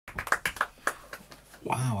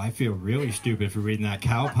Wow, I feel really stupid for reading that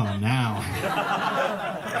cow poem now.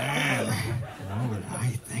 Man, what was I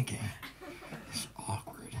thinking? It's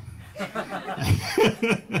awkward.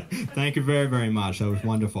 Thank you very, very much. That was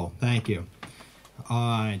wonderful. Thank you.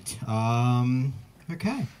 All right.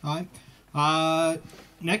 Okay. All right.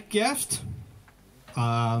 Next guest.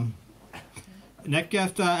 Next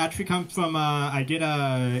guest actually comes from, I did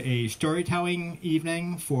a storytelling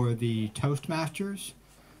evening for the Toastmasters.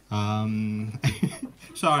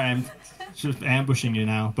 Sorry, I'm just ambushing you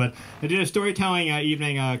now. But I did a storytelling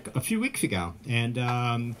evening a few weeks ago. And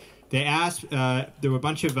they asked, there were a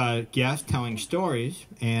bunch of guests telling stories.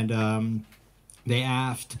 And they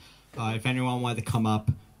asked if anyone wanted to come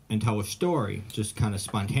up and tell a story, just kind of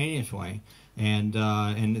spontaneously. And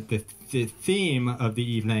the theme of the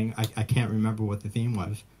evening, I can't remember what the theme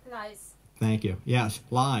was. Lies. Thank you. Yes,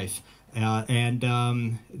 lies. And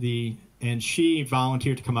she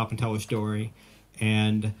volunteered to come up and tell a story,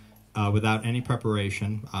 and without any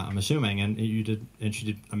preparation, I'm assuming, and she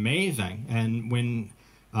did amazing. And when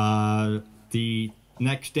the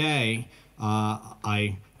next day,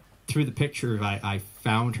 through the pictures, I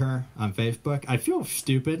found her on Facebook. I feel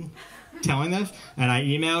stupid telling this, and I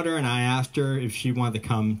emailed her and I asked her if she wanted to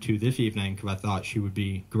come to this evening because I thought she would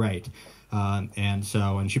be great. And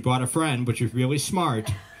she brought a friend, which was really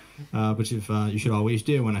smart, which is you should always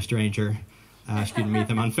do when a stranger asks you to meet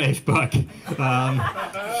them on Facebook.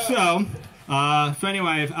 So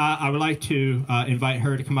anyway, I would like to invite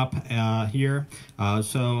her to come up here.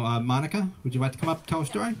 Monica, would you like to come up and tell a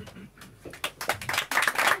story?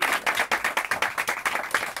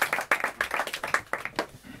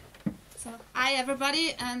 Hi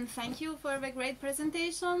everybody, and thank you for the great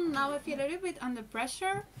presentation. Now I feel a little bit under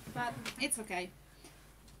pressure, but it's okay.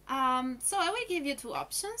 So I will give you two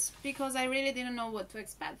options because I really didn't know what to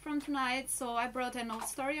expect from tonight. So I brought an old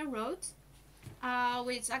story I wrote,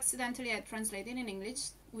 which accidentally I translated in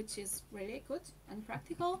English, which is really good and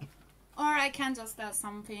practical. Or I can just tell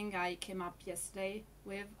something I came up yesterday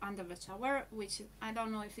with under the shower, which I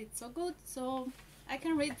don't know if it's so good, so I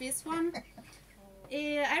can read this one.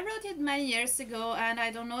 I wrote it many years ago, and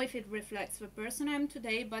I don't know if it reflects the person I am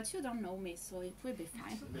today, but you don't know me, so it will be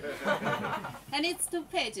fine. And it's 2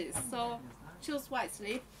 pages, so choose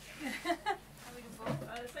wisely. The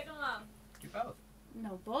second one. Do both.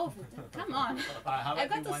 No, both. Come on. I've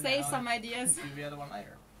got to say some ideas. Do the other one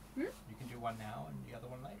later. Hmm? You can do one now and the other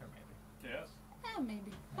one later, maybe. Yes. Yeah,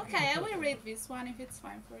 maybe. Okay, I will read this one if it's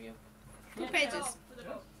fine for you. 2 pages.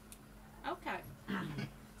 Okay.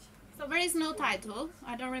 So there is no title.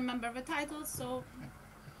 I don't remember the title, so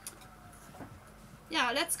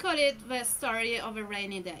yeah, let's call it The Story of a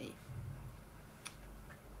Rainy Day.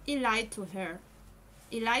 He lied to her.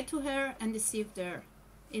 He lied to her and deceived her.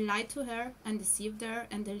 He lied to her and deceived her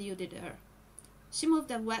and deluded her. She moved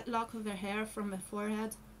a wet lock of her hair from her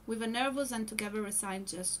forehead with a nervous and together resigned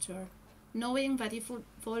gesture, knowing that it would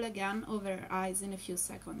fall again over her eyes in a few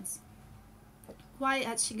seconds. Why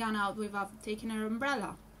had she gone out without taking her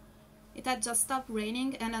umbrella? It had just stopped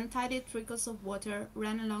raining, and untidy trickles of water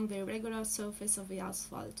ran along the irregular surface of the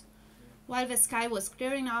asphalt, while the sky was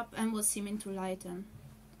clearing up and was seeming to lighten.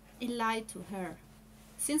 He lied to her.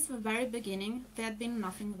 Since the very beginning, there had been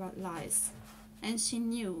nothing but lies. And she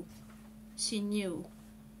knew. She knew.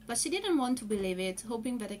 But she didn't want to believe it,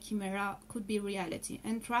 hoping that a chimera could be reality,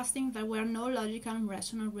 and trusting there were no logical and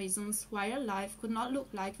rational reasons why her life could not look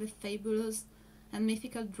like the fabulous and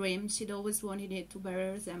mythical dream she'd always wanted it to bear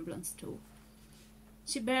a resemblance to.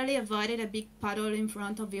 She barely avoided a big puddle in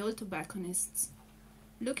front of the old tobacconists.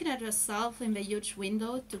 Looking at herself in the huge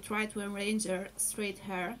window to try to arrange her straight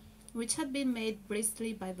hair, which had been made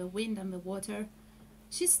bristly by the wind and the water,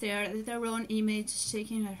 she stared at her own image,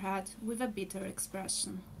 shaking her head with a bitter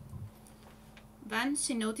expression. Then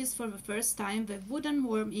she noticed for the first time the wooden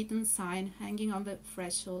worm-eaten sign hanging on the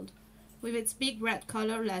threshold, with its big red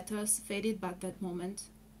color letters faded by that moment.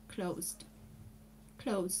 Closed.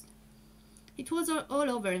 Closed. It was all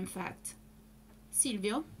over, in fact.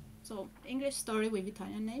 Silvio, so English story with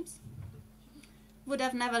Italian names, would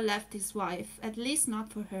have never left his wife, at least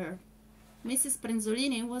not for her. Mrs.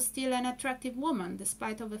 Pranzolini was still an attractive woman,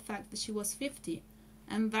 despite of the fact that she was 50,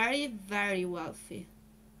 and very, very wealthy.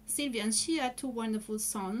 Silvia and she had 2 wonderful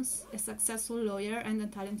sons, a successful lawyer and a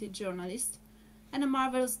talented journalist, and a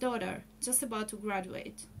marvelous daughter, just about to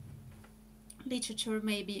graduate. Literature,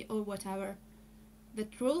 maybe, or whatever. The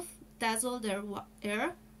truth dazzled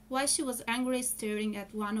her while she was angrily staring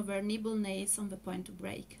at one of her nibble nails on the point to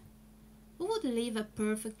break. Who would leave a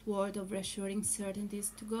perfect world of reassuring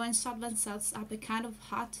certainties to go and shut themselves up a kind of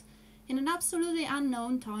hut in an absolutely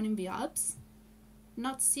unknown town in the Alps?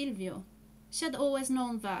 Not Silvio. She had always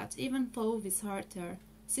known that, even though this hurt her,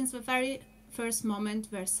 since the very first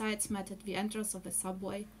moment their sights met at the entrance of the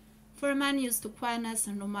subway. For a man used to quietness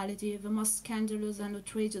and normality, the most scandalous and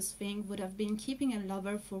outrageous thing would have been keeping a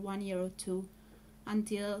lover for 1 year or two,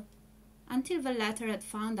 until the latter had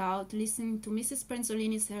found out, listening to Mrs.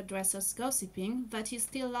 Pranzolini's hairdressers gossiping, that he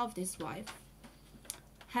still loved his wife.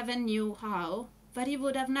 Heaven knew how, that he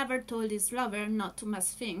would have never told his lover not to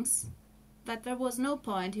mess things, that there was no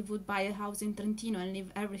point he would buy a house in Trentino and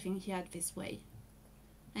leave everything he had this way.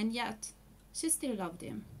 And yet, she still loved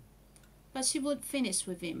him. But she would finish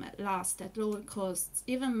with him at last at lower costs,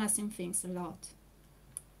 even messing things a lot.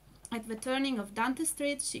 At the turning of Dante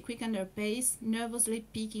Street, she quickened her pace, nervously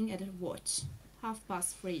peeking at her watch.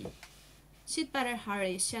 3:30. She'd better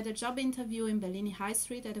hurry. She had a job interview in Bellini High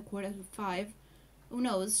Street at 4:45. Who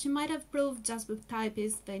knows, she might have proved just the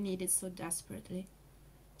typist they needed so desperately.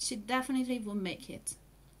 She definitely would make it.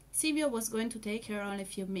 Silvio was going to take her only a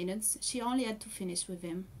few minutes. She only had to finish with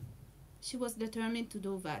him. She was determined to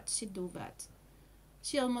do that. She'd do that.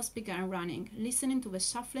 She almost began running, listening to the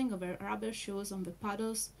shuffling of her rubber shoes on the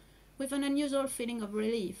puddles, with an unusual feeling of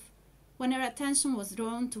relief, when her attention was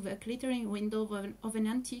drawn to the glittering window of an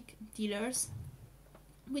antique dealer's,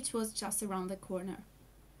 which was just around the corner.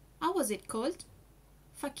 How was it called?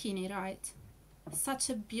 Facchini, right? Such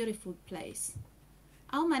a beautiful place.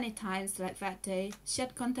 How many times, like that day, she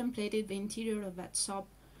had contemplated the interior of that shop,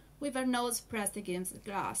 with her nose pressed against the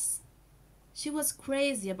glass. She was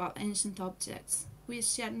crazy about ancient objects, which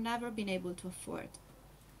she had never been able to afford.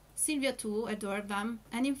 Silvio, too, adored them,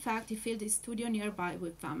 and in fact he filled his studio nearby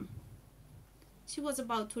with them. She was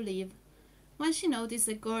about to leave, when she noticed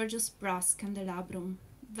a gorgeous brass candelabrum,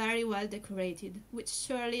 very well decorated, which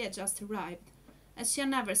surely had just arrived, as she had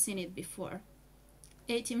never seen it before.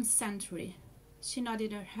 18th century. She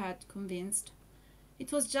nodded her head, convinced.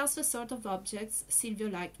 It was just the sort of objects Silvio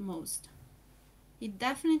liked most. He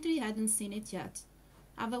definitely hadn't seen it yet,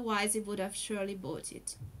 otherwise he would have surely bought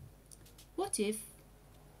it. What if?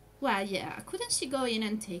 Well, yeah, couldn't she go in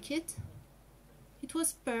and take it? It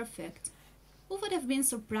was perfect. Who would have been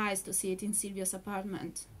surprised to see it in Silvio's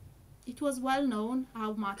apartment? It was well known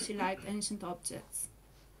how much she liked ancient objects.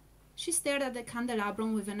 She stared at the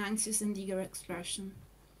candelabrum with an anxious and eager expression.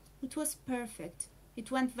 It was perfect.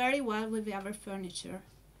 It went very well with the other furniture.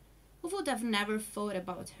 Who would have never thought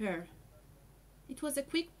about her? It was a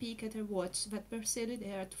quick peek at her watch that persuaded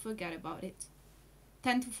her to forget about it.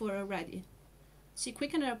 3:50 already. She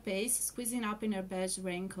quickened her pace, squeezing up in her beige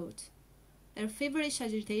raincoat. Her feverish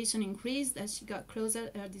agitation increased as she got closer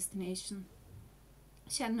to her destination.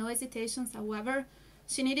 She had no hesitations, however.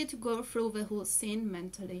 She needed to go through the whole scene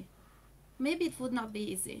mentally. Maybe it would not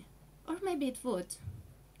be easy. Or maybe it would.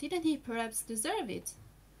 Didn't he perhaps deserve it?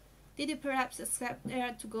 Did he perhaps accept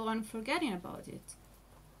her to go on forgetting about it?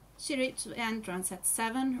 She reached the entrance at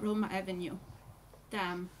 7 Roma Avenue.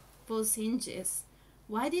 Damn, those hinges.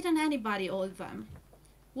 Why didn't anybody hold them?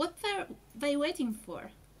 What were they waiting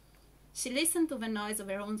for? She listened to the noise of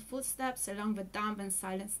her own footsteps along the damp and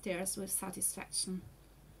silent stairs with satisfaction.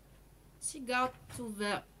 She got to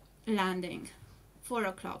the landing. 4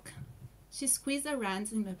 o'clock. She squeezed her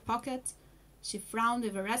hands in her pocket. She frowned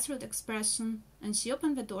with a resolute expression, and she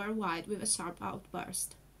opened the door wide with a sharp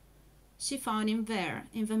outburst. She found him there,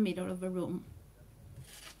 in the middle of the room.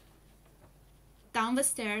 Down the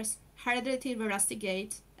stairs, hurriedly to the rusty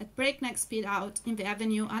gate, at breakneck speed out in the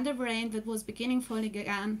avenue under the rain that was beginning falling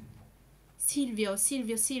again. Silvio,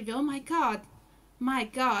 Silvio, Silvio, oh my God! My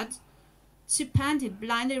God! She panted,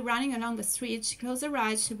 blindly running along the street. She closed her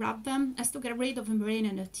eyes, she rubbed them, as to get rid of the rain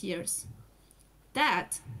and her tears.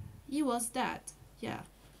 Dead! He was dead, yeah.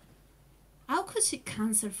 How could she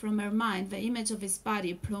cancel from her mind the image of his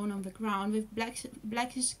body prone on the ground with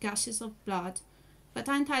blackish gashes of blood, but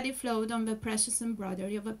untidy flowed on the precious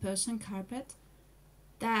embroidery of a Persian carpet?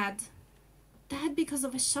 Dead. Dead because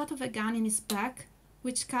of a shot of a gun in his back,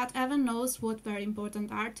 which cut heaven knows what very important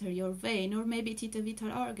artery or vein, or maybe it hit a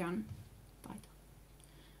vital organ.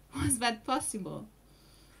 Was that possible?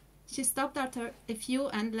 She stopped after a few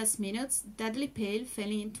endless minutes, deadly pale,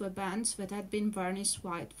 falling into a bench that had been varnished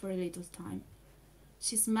white for a little time.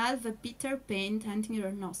 She smelled the bitter pain tainting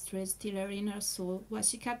her nostrils till her inner soul, while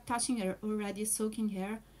she kept touching her already soaking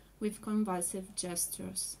hair with convulsive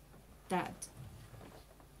gestures. Dead.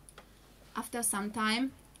 After some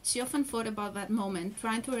time, she often thought about that moment,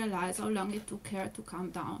 trying to realize how long it took her to calm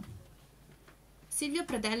down. Silvio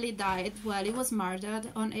Pradelli died while he was murdered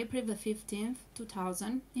on April the 15th,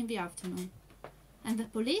 2000, in the afternoon. And the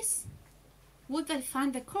police? Would they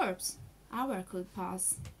find the corpse? Hour could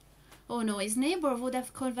pass. Oh no, his neighbor would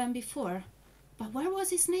have called them before. But where was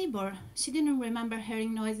his neighbor? She didn't remember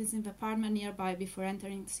hearing noises in the apartment nearby before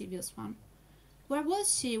entering Silvio's one. Where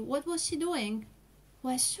was she? What was she doing?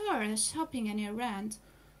 Well, sure, shopping and errand.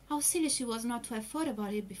 How silly she was not to have thought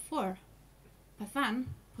about it before. But then,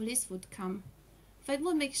 police would come. They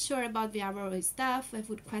would make sure about the hourly staff, they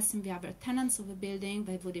would question the other tenants of the building,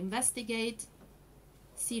 they would investigate.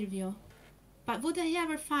 Silvio. But would they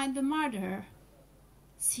ever find the murderer?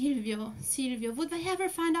 Silvio, would they ever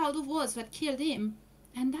find out who was that killed him?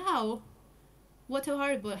 And how? What a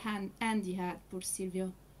horrible end he had, poor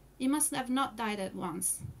Silvio. He must have not died at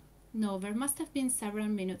once. No, there must have been several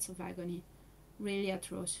minutes of agony. Really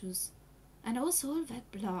atrocious. And also all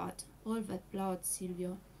that blood,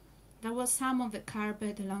 Silvio. There was some on the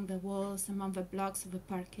carpet, along the walls, among the blocks of the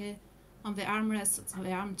parquet, on the armrests of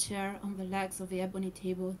the armchair, on the legs of the ebony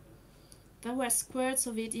table. There were squirts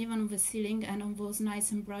of it even on the ceiling and on those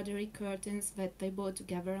nice embroidery curtains that they bought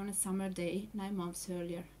together on a summer day 9 months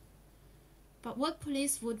earlier. But what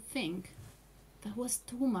police would think? There was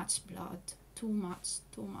too much blood, too much.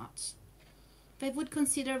 They would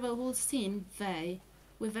consider the whole scene,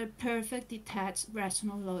 with their perfect detached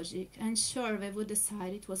rational logic, and sure they would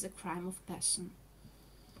decide it was a crime of passion.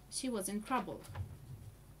 She was in trouble.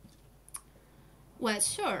 Well,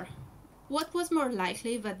 sure. What was more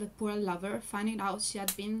likely that the poor lover, finding out she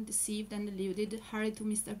had been deceived and deluded, hurried to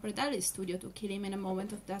Mr. Pradelli's studio to kill him in a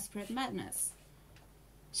moment of desperate madness?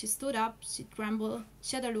 She stood up, she trembled,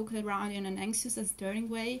 she had a look around in an anxious and stirring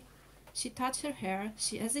way. She touched her hair,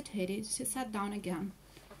 she hesitated, she sat down again.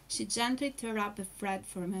 She gently tore up a thread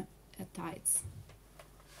from her tights.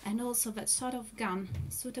 And also that sort of gun,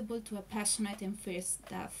 suitable to a passionate and fierce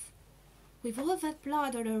death. With all that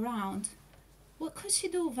blood all around, what could she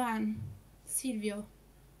do then? Silvio.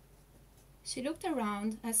 She looked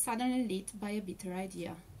around, as suddenly lit by a bitter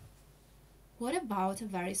idea. What about a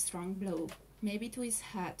very strong blow, maybe to his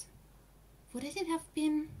head? Wouldn't it have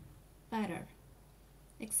been better?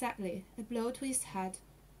 Exactly, a blow to his head,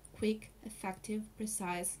 quick, effective,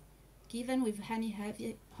 precise, given with any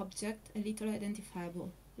heavy object, a little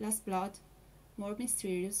identifiable, less blood, more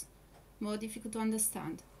mysterious, more difficult to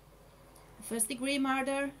understand. A first-degree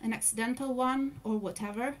murder, an accidental one, or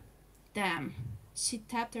whatever? Damn! She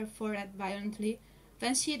tapped her forehead violently,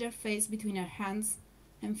 then she hid her face between her hands,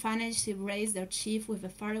 and finally she raised her cheek with a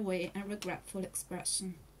faraway and regretful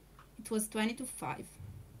expression. It was 20 to 5.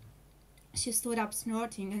 She stood up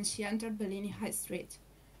snorting, and she entered Bellini High Street.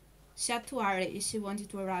 She had to hurry if she wanted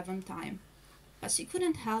to arrive on time, but she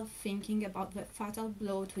couldn't help thinking about the fatal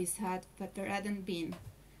blow to his head that there hadn't been.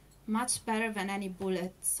 Much better than any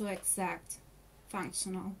bullet, so exact,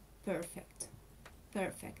 functional, perfect.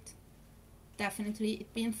 Definitely,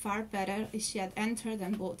 it'd been far better if she had entered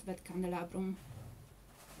and bought that candelabrum.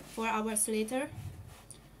 4 hours later,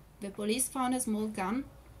 the police found a small gun,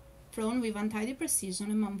 thrown with untidy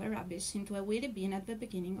precision among the rubbish into a wheelie bin at the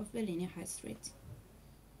beginning of Bellini High Street.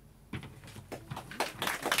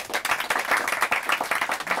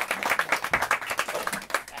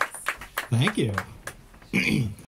 Thank you.